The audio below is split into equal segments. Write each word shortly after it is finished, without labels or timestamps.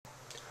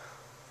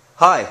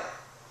Hi,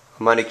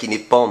 Maneki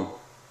Nippon.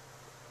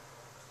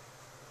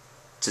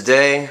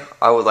 Today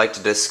I would like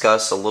to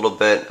discuss a little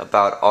bit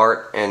about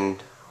art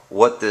and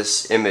what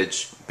this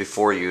image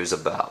before you is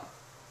about.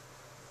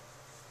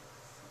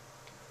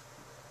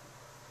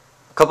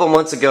 A couple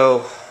months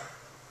ago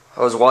I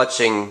was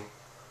watching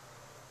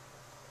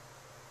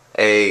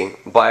a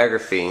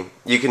biography.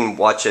 You can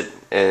watch it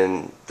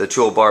in the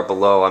toolbar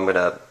below. I'm going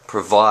to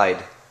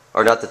provide,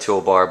 or not the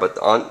toolbar, but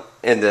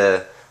in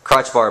the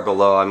crotch bar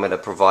below I'm going to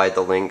provide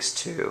the links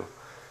to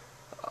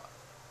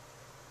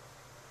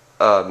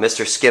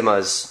Mr.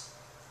 Skimma's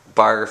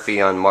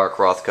biography on Mark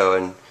Rothko,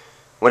 and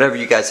whenever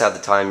you guys have the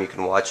time you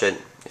can watch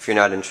it. If you're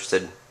not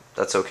interested,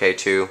 that's okay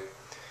too.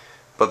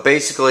 But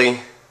basically,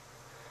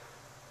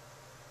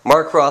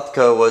 Mark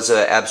Rothko was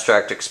an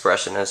abstract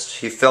expressionist.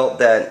 He felt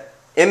that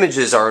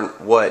images aren't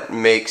what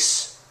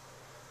makes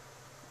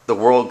the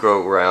world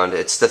go round.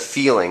 It's the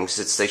feelings,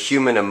 it's the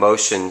human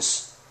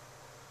emotions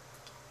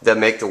that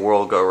make the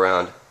world go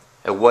round,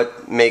 and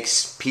what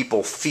makes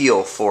people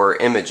feel for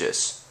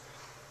images.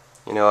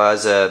 You know,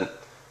 as a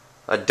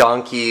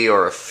donkey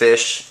or a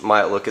fish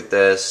might look at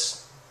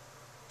this,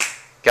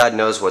 God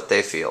knows what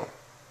they feel.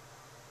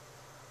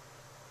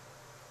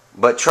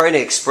 But trying to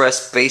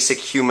express basic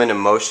human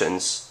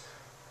emotions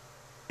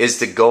is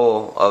the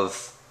goal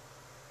of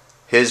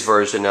his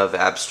version of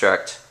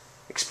abstract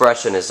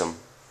expressionism.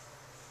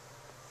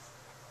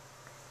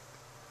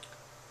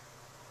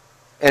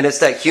 And it's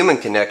that human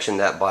connection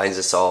that binds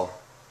us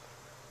all.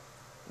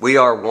 We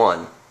are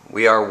one.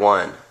 We are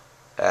one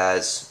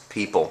as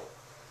people.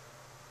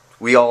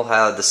 We all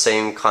have the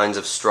same kinds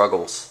of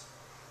struggles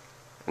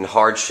and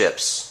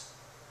hardships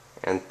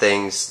and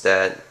things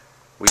that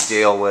we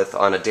deal with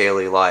on a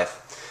daily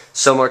life.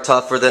 Some are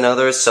tougher than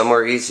others, some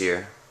are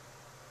easier.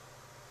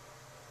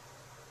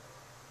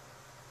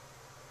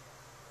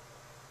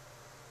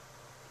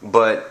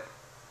 But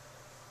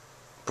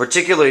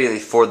particularly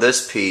for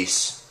this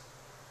piece,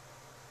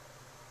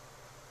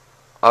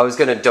 I was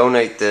going to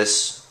donate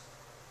this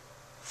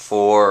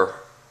for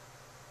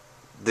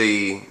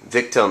the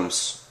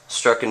victims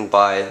stricken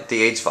by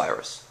the AIDS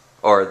virus,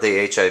 or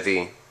the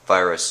HIV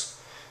virus,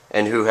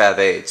 and who have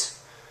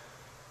AIDS,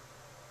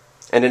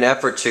 in an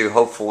effort to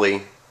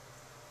hopefully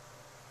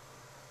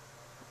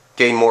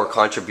gain more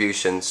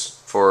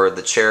contributions for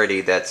the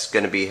charity that's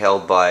going to be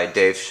held by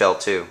Dave Shell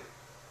too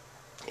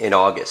in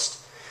August.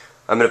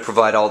 I'm going to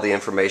provide all the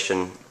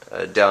information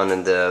down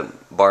in the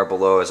bar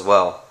below as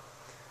well.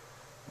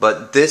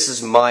 But this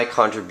is my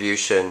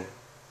contribution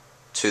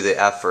to the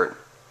effort.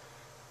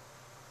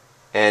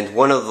 And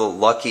one of the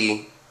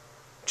lucky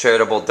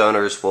charitable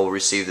donors will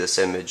receive this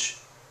image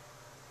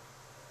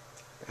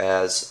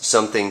as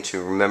something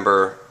to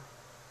remember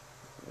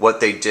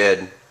what they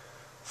did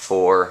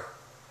for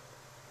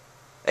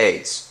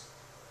AIDS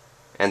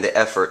and the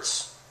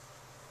efforts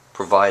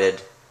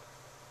provided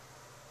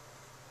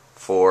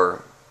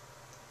for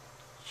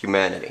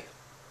humanity.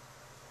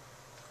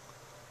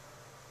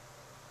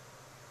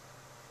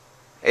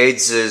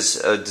 AIDS is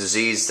a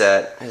disease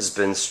that has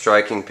been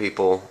striking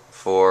people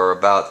for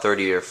about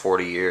 30 or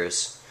 40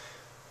 years,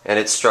 and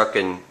it's struck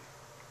in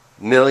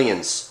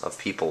millions of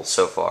people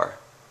so far,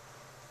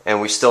 and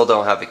we still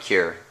don't have a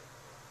cure.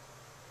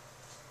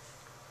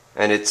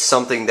 And it's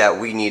something that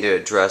we need to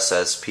address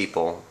as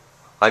people.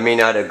 I may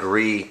not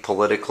agree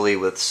politically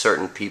with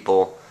certain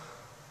people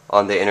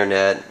on the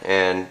internet,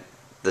 and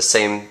the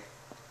same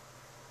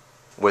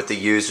with the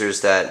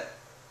users that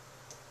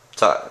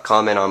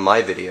comment on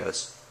my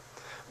videos.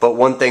 But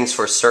one thing's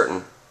for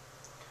certain: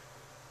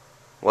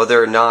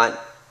 whether or not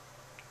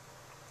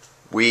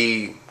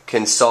we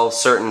can solve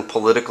certain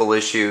political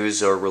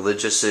issues or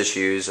religious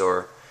issues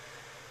or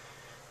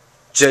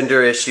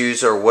gender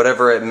issues or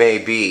whatever it may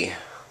be,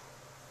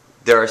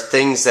 there are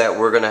things that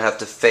we're going to have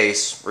to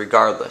face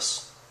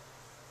regardless.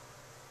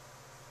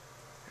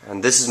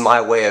 And this is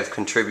my way of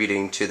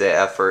contributing to the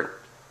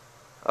effort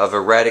of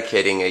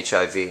eradicating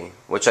HIV,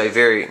 which I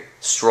very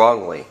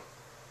strongly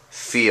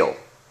feel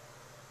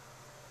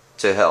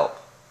to help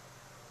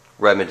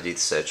remedy the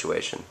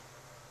situation.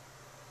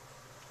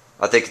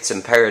 I think it's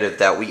imperative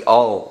that we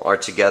all are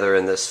together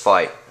in this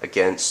fight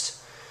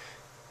against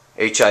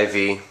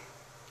HIV.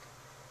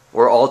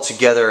 We're all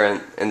together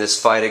in this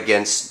fight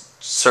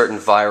against certain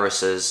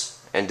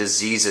viruses and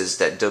diseases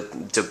that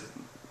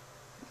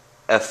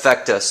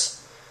affect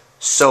us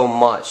so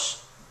much,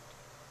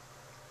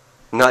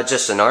 not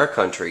just in our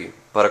country,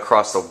 but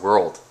across the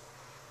world.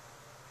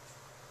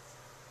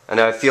 And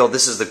I feel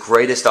this is the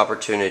greatest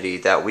opportunity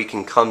that we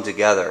can come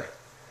together.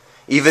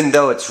 Even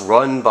though it's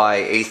run by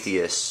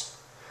atheists,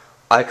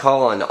 I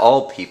call on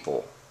all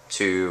people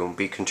to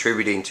be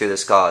contributing to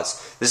this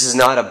cause. This is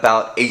not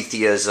about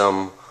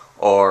atheism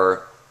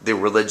or the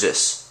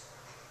religious.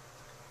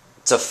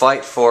 It's a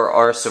fight for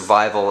our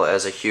survival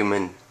as a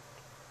human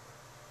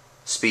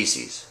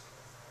species.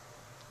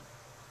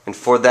 And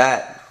for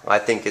that, I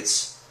think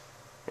it's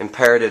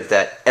imperative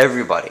that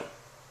everybody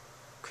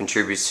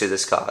contributes to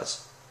this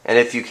cause. And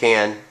if you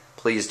can,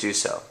 please do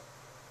so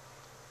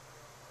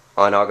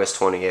on August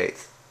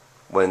 28th,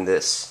 when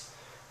this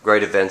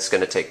great event's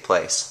going to take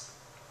place.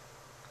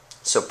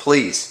 So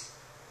please,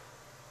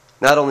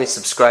 not only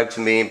subscribe to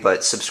me,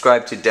 but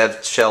subscribe to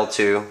DevShell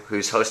too,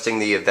 who's hosting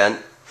the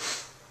event,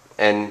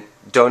 and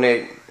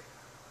donate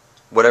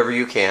whatever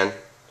you can,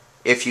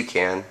 if you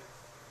can,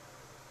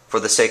 for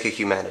the sake of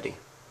humanity.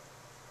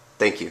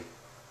 Thank you.